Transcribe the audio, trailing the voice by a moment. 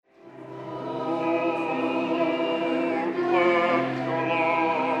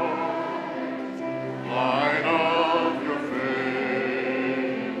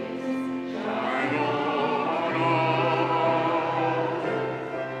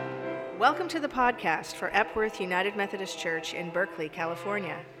Welcome to the podcast for Epworth United Methodist Church in Berkeley,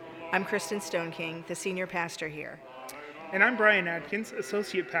 California. I'm Kristen Stoneking, the senior pastor here. And I'm Brian Adkins,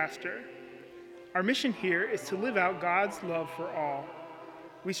 associate pastor. Our mission here is to live out God's love for all.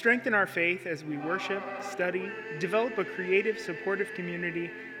 We strengthen our faith as we worship, study, develop a creative, supportive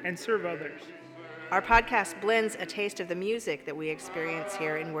community, and serve others. Our podcast blends a taste of the music that we experience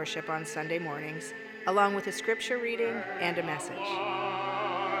here in worship on Sunday mornings, along with a scripture reading and a message.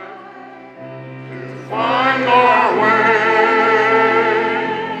 Find our way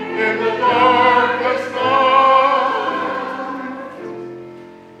in the darkest night.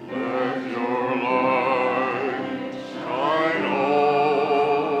 Let your light shine on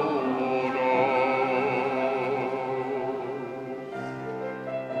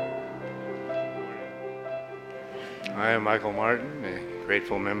us. I am Michael Martin, a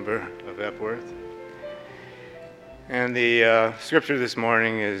grateful member of Epworth. And the scripture this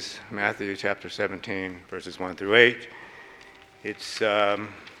morning is Matthew chapter 17, verses 1 through 8. It's a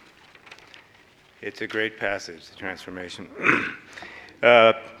great passage, the transformation.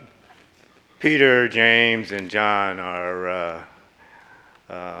 Peter, James, and John are,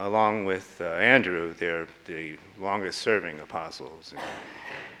 along with Andrew, they're the longest-serving apostles.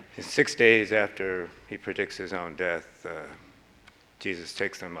 And 6 days after he predicts his own death, Jesus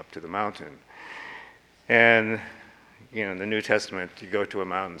takes them up to the mountain. And you know, in the New Testament, you go to a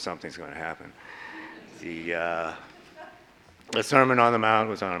mountain, something's going to happen. The Sermon on the Mount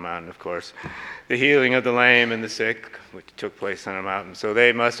was on a mountain, of course. The healing of the lame and the sick, which took place on a mountain. So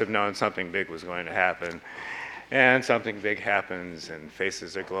they must have known something big was going to happen. And something big happens, and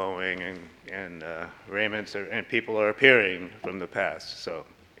faces are glowing, and raiments are, and people are appearing from the past. So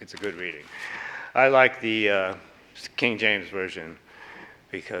it's a good reading. I like the King James Version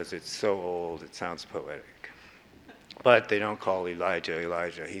because it's so old, it sounds poetic. But they don't call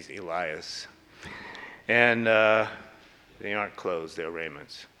Elijah, he's Elias. And they aren't clothes, they're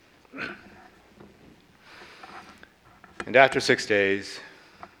raiments. And after 6 days,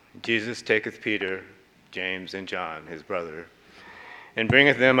 Jesus taketh Peter, James, and John, his brother, and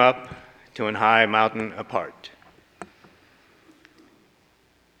bringeth them up to an high mountain apart,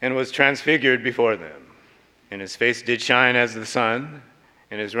 and was transfigured before them. And his face did shine as the sun,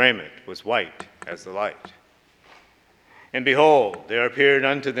 and his raiment was white as the light. And behold, there appeared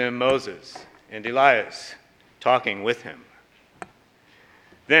unto them Moses and Elias, talking with him.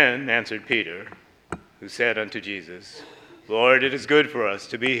 Then answered Peter, who said unto Jesus, Lord, it is good for us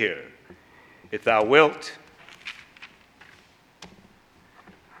to be here. If thou wilt,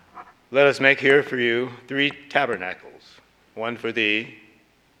 let us make here for you 3 tabernacles, one for thee,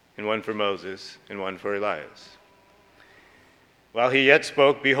 and one for Moses, and one for Elias. While he yet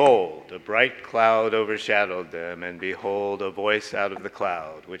spoke, behold, a bright cloud overshadowed them, and behold, a voice out of the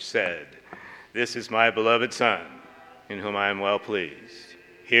cloud, which said, This is my beloved Son, in whom I am well pleased.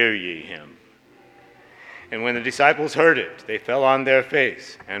 Hear ye him. And when the disciples heard it, they fell on their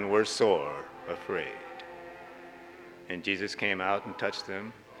face, and were sore afraid. And Jesus came out and touched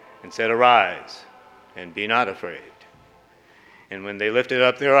them, and said, Arise, and be not afraid. And when they lifted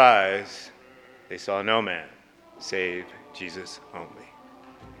up their eyes, they saw no man, save Jesus only.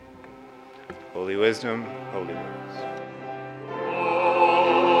 Holy wisdom, holy words.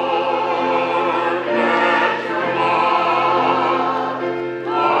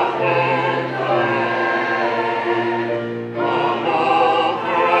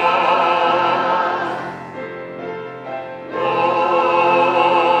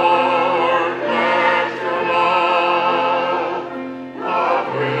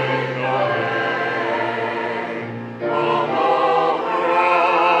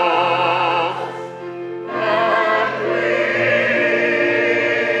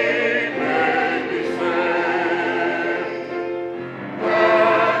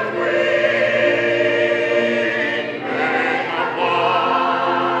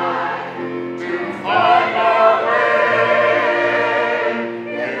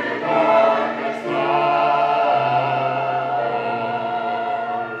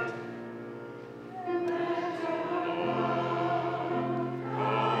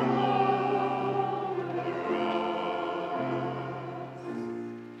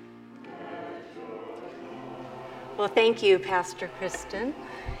 Well, thank you, Pastor Kristen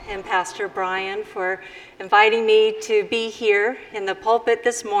and Pastor Brian, for inviting me to be here in the pulpit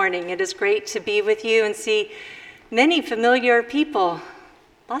this morning. It is great to be with you and see many familiar people.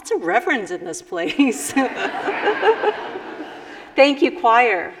 Lots of reverends in this place. Thank you,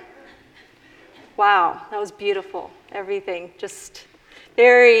 choir. Wow, that was beautiful. Everything just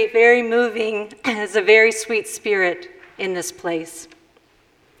very, very moving. There's a very sweet spirit in this place.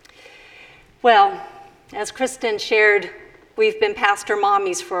 Well, as Kristen shared, we've been pastor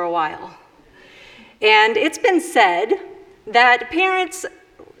mommies for a while. And it's been said that parents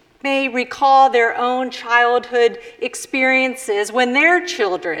may recall their own childhood experiences when their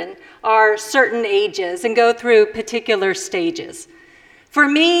children are certain ages and go through particular stages. For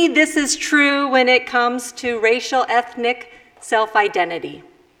me, this is true when it comes to racial ethnic self-identity.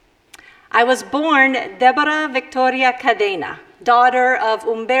 I was born Deborah Victoria Cadena, daughter of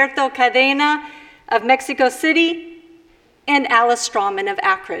Humberto Cadena of Mexico City and Alice Strawman of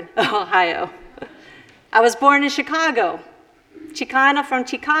Akron, Ohio. I was born in Chicago. Chicana from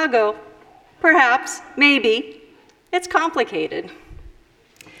Chicago, perhaps, maybe. It's complicated.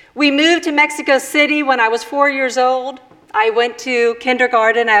 We moved to Mexico City when I was 4 years old. I went to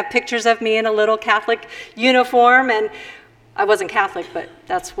kindergarten. I have pictures of me in a little Catholic uniform, and I wasn't Catholic, but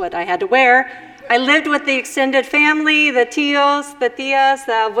that's what I had to wear. I lived with the extended family, the tios, the tias,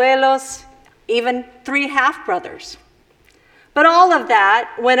 the abuelos, even 3 half-brothers. But all of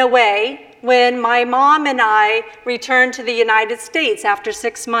that went away when my mom and I returned to the United States after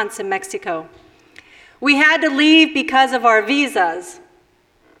 6 months in Mexico. We had to leave because of our visas,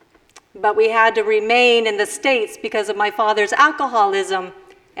 but we had to remain in the States because of my father's alcoholism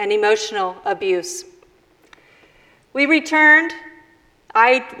and emotional abuse. We returned.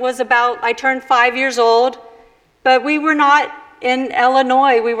 I turned 5 years old, but we were not in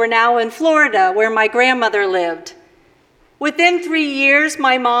Illinois. We were now in Florida, where my grandmother lived. Within 3 years,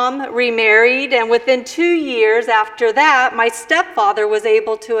 my mom remarried, and within 2 years after that, my stepfather was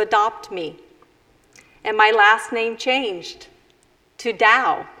able to adopt me. And my last name changed to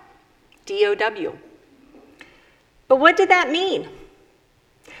Dow, D-O-W. But what did that mean?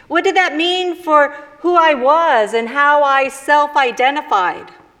 What did that mean for who I was and how I self-identified?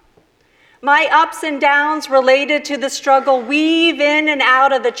 My ups and downs related to the struggle weave in and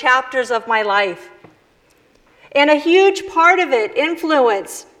out of the chapters of my life. And a huge part of it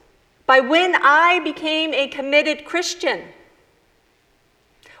influenced by when I became a committed Christian.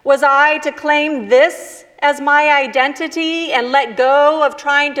 Was I to claim this as my identity and let go of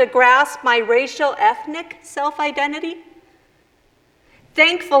trying to grasp my racial ethnic self-identity?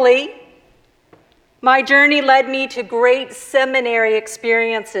 Thankfully, my journey led me to great seminary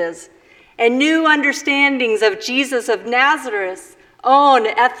experiences and new understandings of Jesus of Nazareth's own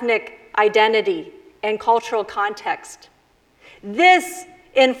ethnic identity and cultural context. This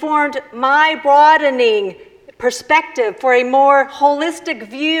informed my broadening perspective for a more holistic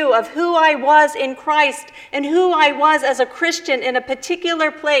view of who I was in Christ and who I was as a Christian in a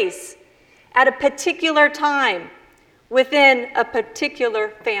particular place, at a particular time, within a particular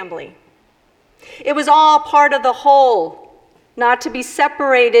family. It was all part of the whole, not to be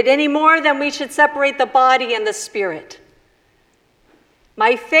separated any more than we should separate the body and the spirit.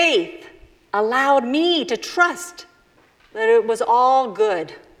 My faith allowed me to trust that it was all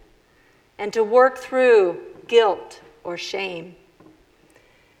good and to work through guilt or shame.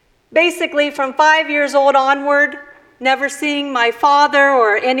 Basically, from 5 years old onward, never seeing my father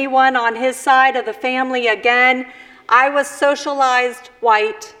or anyone on his side of the family again, I was socialized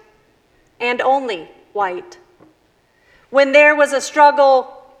white and only white. When there was a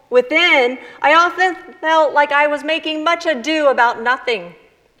struggle within, I often felt like I was making much ado about nothing.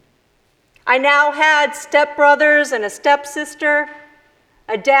 I now had stepbrothers and a stepsister,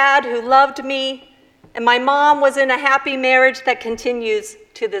 a dad who loved me, and my mom was in a happy marriage that continues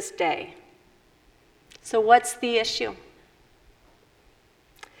to this day. So what's the issue?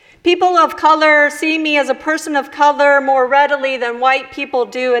 People of color see me as a person of color more readily than white people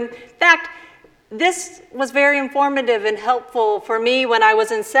do. In fact, this was very informative and helpful for me when I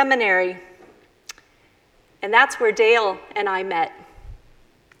was in seminary. And that's where Dale and I met,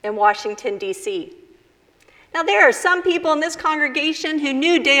 in Washington, D.C. Now, there are some people in this congregation who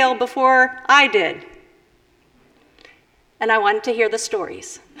knew Dale before I did. And I wanted to hear the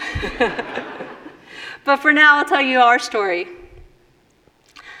stories. But for now, I'll tell you our story.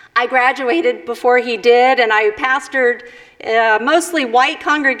 I graduated before he did, and I pastored a mostly white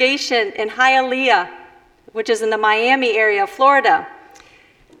congregation in Hialeah, which is in the Miami area of Florida,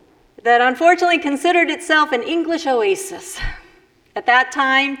 that unfortunately considered itself an English oasis. At that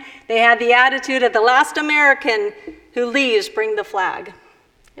time, they had the attitude of the last American who leaves bring the flag.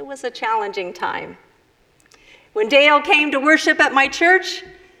 It was a challenging time. When Dale came to worship at my church,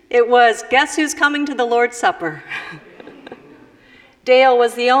 it was, guess who's coming to the Lord's Supper? Dale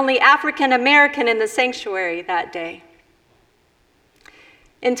was the only African American in the sanctuary that day.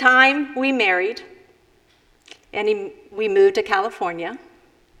 In time, we married, and we moved to California.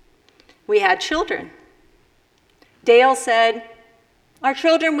 We had children. Dale said, Our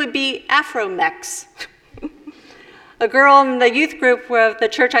children would be Afro-Mex. A girl in the youth group of the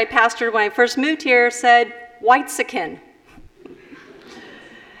church I pastored when I first moved here said, Whitexican.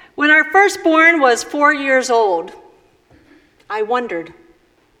 When our firstborn was 4 years old, I wondered,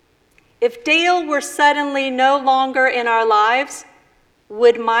 if Dale were suddenly no longer in our lives,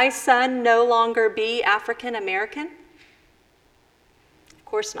 would my son no longer be African American? Of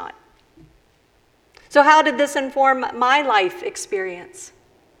course not. So how did this inform my life experience?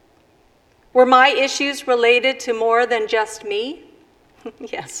 Were my issues related to more than just me?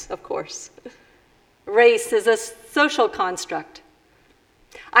 Yes, of course. Race is a social construct.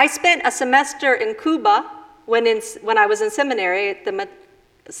 I spent a semester in Cuba when I was in seminary, at the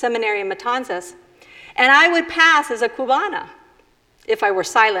seminary in Matanzas, and I would pass as a Cubana. If I were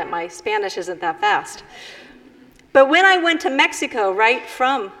silent, my Spanish isn't that fast. But when I went to Mexico right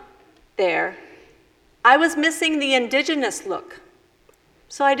from there, I was missing the indigenous look.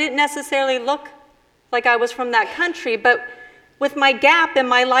 So I didn't necessarily look like I was from that country, but with my gap in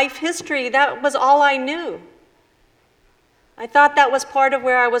my life history, that was all I knew. I thought that was part of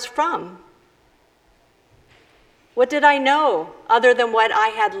where I was from. What did I know other than what I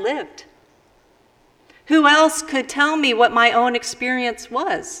had lived? Who else could tell me what my own experience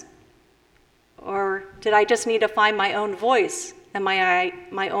was? Or did I just need to find my own voice and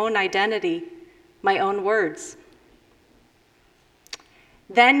my own identity, my own words?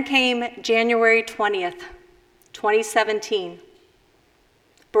 Then came January 20th, 2017.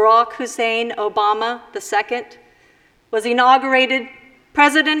 Barack Hussein Obama II was inaugurated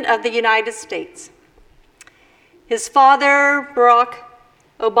President of the United States. His father, Barack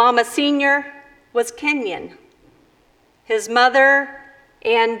Obama Sr., was Kenyan. His mother,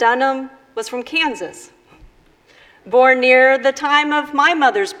 Ann Dunham, was from Kansas, born near the time of my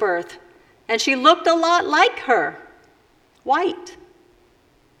mother's birth, and she looked a lot like her, white.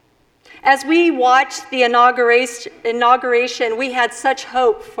 As we watched the inauguration, we had such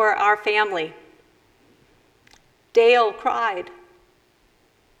hope for our family. Dale cried,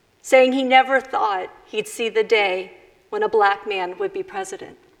 saying he never thought he'd see the day when a black man would be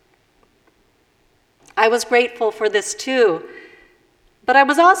president. I was grateful for this too, but I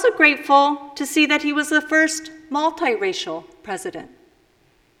was also grateful to see that he was the first multiracial president.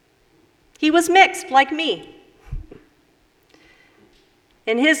 He was mixed like me.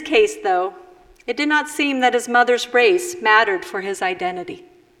 In his case, though, it did not seem that his mother's race mattered for his identity.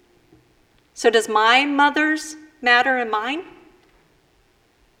 So does my mother's matter in mine?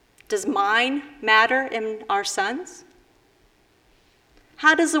 Does mine matter in our sons?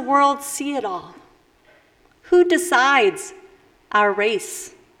 How does the world see it all? Who decides our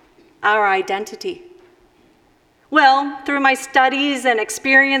race, our identity? Well, through my studies and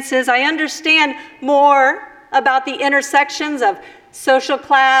experiences, I understand more about the intersections of social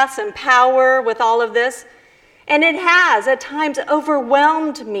class and power with all of this, and it has at times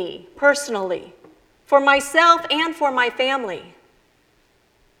overwhelmed me personally, for myself and for my family.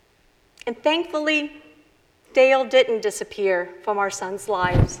 And thankfully, Dale didn't disappear from our sons'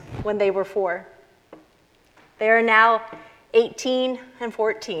 lives when they were 4. They are now 18 and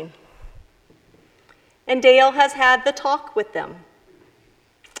 14. And Dale has had the talk with them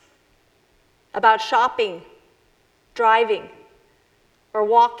about shopping, driving, or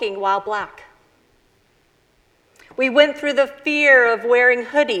walking while black. We went through the fear of wearing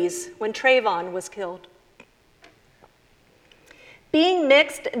hoodies when Trayvon was killed. Being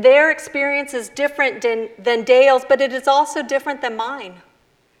mixed, their experience is different than Dale's, but it is also different than mine.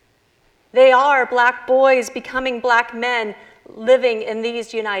 They are black boys becoming black men living in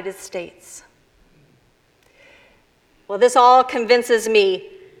these United States. Well, this all convinces me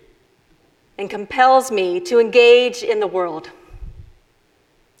and compels me to engage in the world.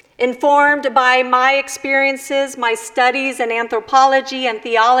 Informed by my experiences, my studies in anthropology and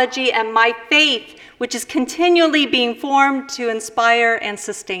theology, and my faith, which is continually being formed to inspire and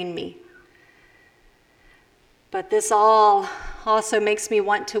sustain me. But this all also makes me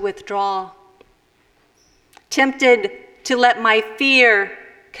want to withdraw, tempted to let my fear,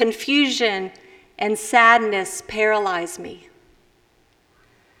 confusion, and sadness paralyze me.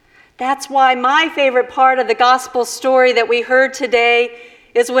 That's why my favorite part of the gospel story that we heard today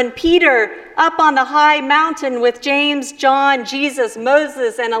is when Peter, up on the high mountain with James, John, Jesus,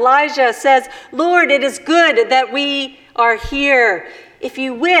 Moses, and Elijah, says, "Lord, it is good that we are here. If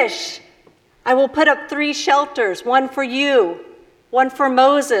you wish, I will put up 3 shelters, one for you, one for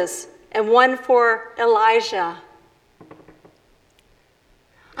Moses, and one for Elijah."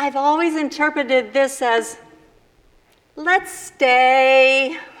 I've always interpreted this as, let's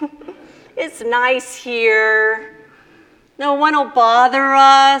stay. It's nice here. No one will bother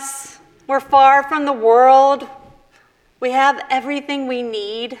us. We're far from the world. We have everything we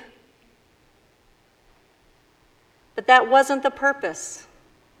need. But that wasn't the purpose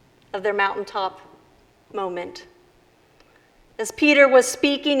of their mountaintop moment. As Peter was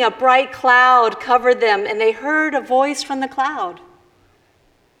speaking, a bright cloud covered them, and they heard a voice from the cloud.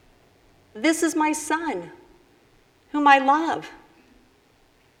 "This is my son, whom I love.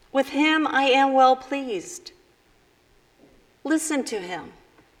 With him I am well pleased. Listen to him."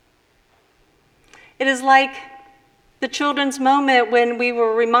 It is like the children's moment when we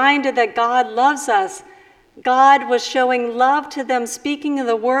were reminded that God loves us. God was showing love to them, speaking of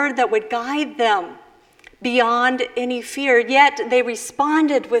the word that would guide them beyond any fear. Yet they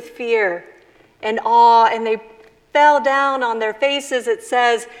responded with fear and awe, and they fell down on their faces, it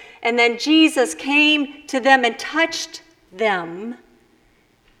says. And then Jesus came to them and touched them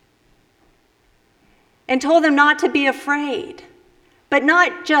and told them not to be afraid. But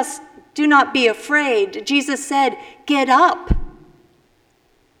not just, do not be afraid. Jesus said, get up.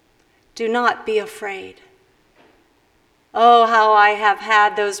 Do not be afraid. Oh, how I have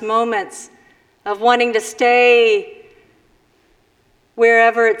had those moments of wanting to stay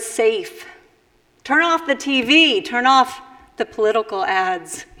wherever it's safe. Turn off the TV, turn off the political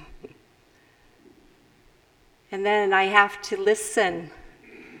ads. And then I have to listen.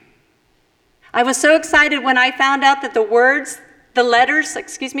 I was so excited when I found out that the letters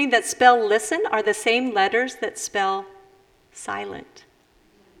that spell listen are the same letters that spell silent.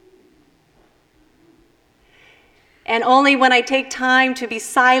 And only when I take time to be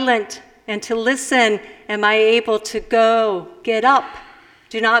silent and to listen am I able to get up,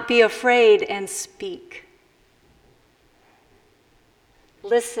 do not be afraid, and speak.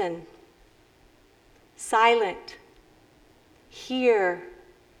 Listen, silent, hear,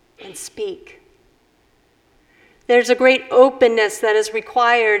 and speak. There's a great openness that is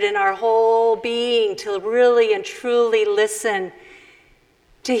required in our whole being to really and truly listen,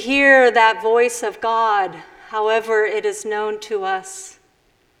 to hear that voice of God, however it is known to us.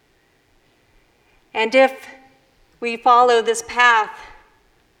 And if we follow this path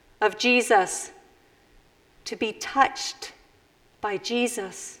of Jesus, to be touched by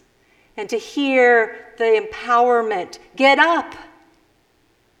Jesus and to hear the empowerment, get up,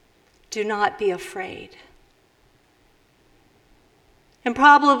 do not be afraid. And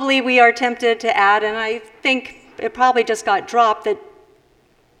probably we are tempted to add, and I think it probably just got dropped, that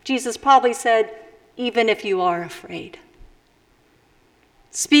Jesus probably said, even if you are afraid.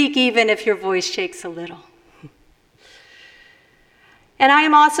 Speak even if your voice shakes a little. And I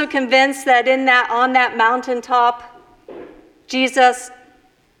am also convinced that on that mountaintop, Jesus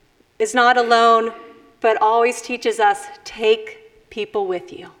is not alone, but always teaches us, take people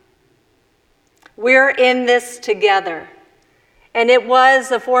with you. We're in this together. And it was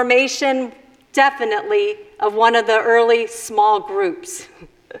the formation, definitely, of one of the early small groups.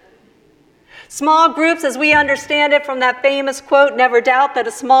 Small groups, as we understand it from that famous quote, never doubt that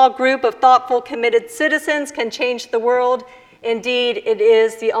a small group of thoughtful, committed citizens can change the world. Indeed, it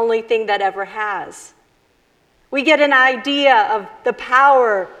is the only thing that ever has. We get an idea of the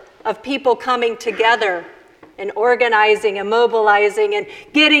power of people coming together and organizing and mobilizing and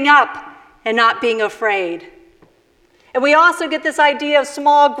getting up and not being afraid. And we also get this idea of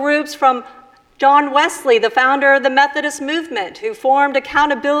small groups from John Wesley, the founder of the Methodist movement, who formed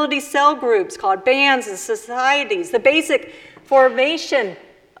accountability cell groups called bands and societies, the basic formation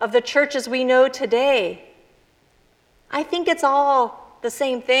of the churches we know today. I think it's all the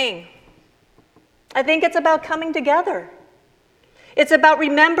same thing. I think it's about coming together. It's about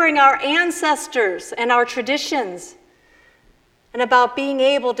remembering our ancestors and our traditions, and about being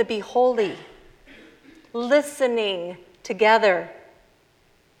able to be holy, listening together,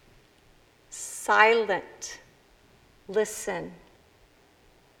 silent, listen.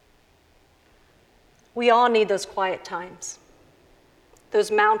 We all need those quiet times,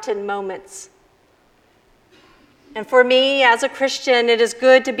 those mountain moments. And for me, as a Christian, it is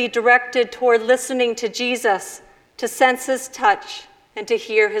good to be directed toward listening to Jesus, to sense his touch, and to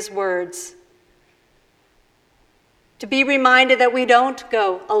hear his words. To be reminded that we don't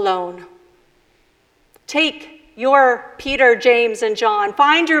go alone. Take your Peter, James, and John.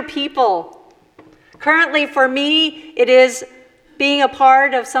 Find your people. Currently, for me, it is being a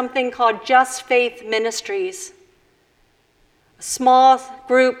part of something called Just Faith Ministries, a small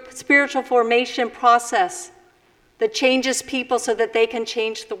group spiritual formation process that changes people so that they can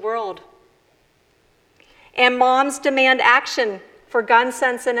change the world. And Moms Demand Action for Gun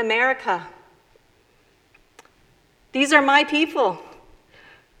Sense in America. These are my people.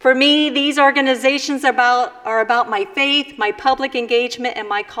 For me, these organizations are about my faith, my public engagement, and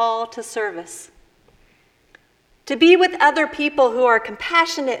my call to service. To be with other people who are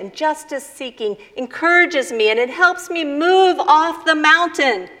compassionate and justice-seeking encourages me, and it helps me move off the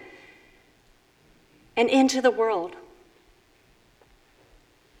mountain and into the world.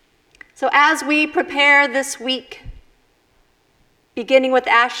 So as we prepare this week, beginning with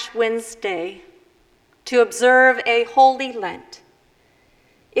Ash Wednesday, to observe a Holy Lent,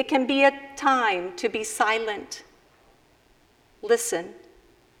 it can be a time to be silent, listen.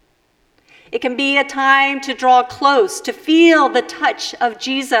 It can be a time to draw close, to feel the touch of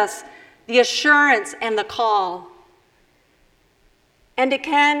Jesus, the assurance and the call. And it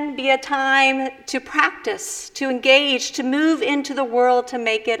can be a time to practice, to engage, to move into the world to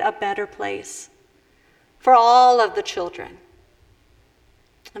make it a better place for all of the children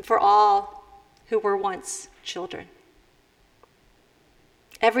and for all who were once children.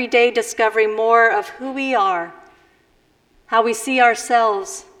 Every day discovering more of who we are, how we see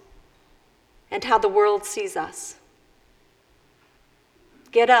ourselves, and how the world sees us.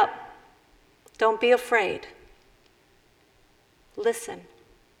 Get up. Don't be afraid. Listen.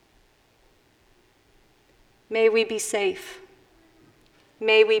 May we be safe.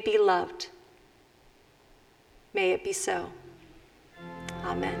 May we be loved. May it be so.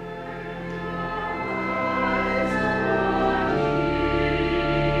 Amen.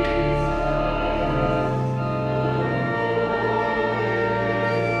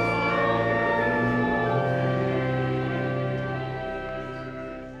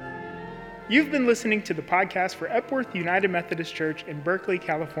 You've been listening to the podcast for Epworth United Methodist Church in Berkeley,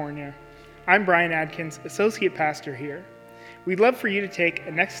 California. I'm Brian Adkins, Associate Pastor here. We'd love for you to take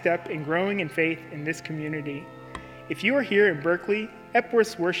a next step in growing in faith in this community. If you are here in Berkeley,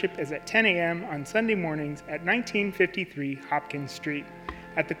 Epworth's worship is at 10 a.m. on Sunday mornings at 1953 Hopkins Street,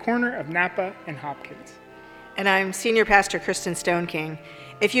 at the corner of Napa and Hopkins. And I'm Senior Pastor Kristen Stoneking.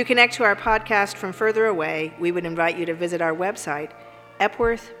 If you connect to our podcast from further away, we would invite you to visit our website,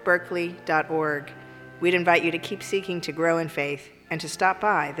 epworthberkeley.org. We'd invite you to keep seeking to grow in faith and to stop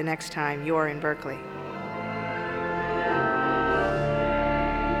by the next time you're in Berkeley.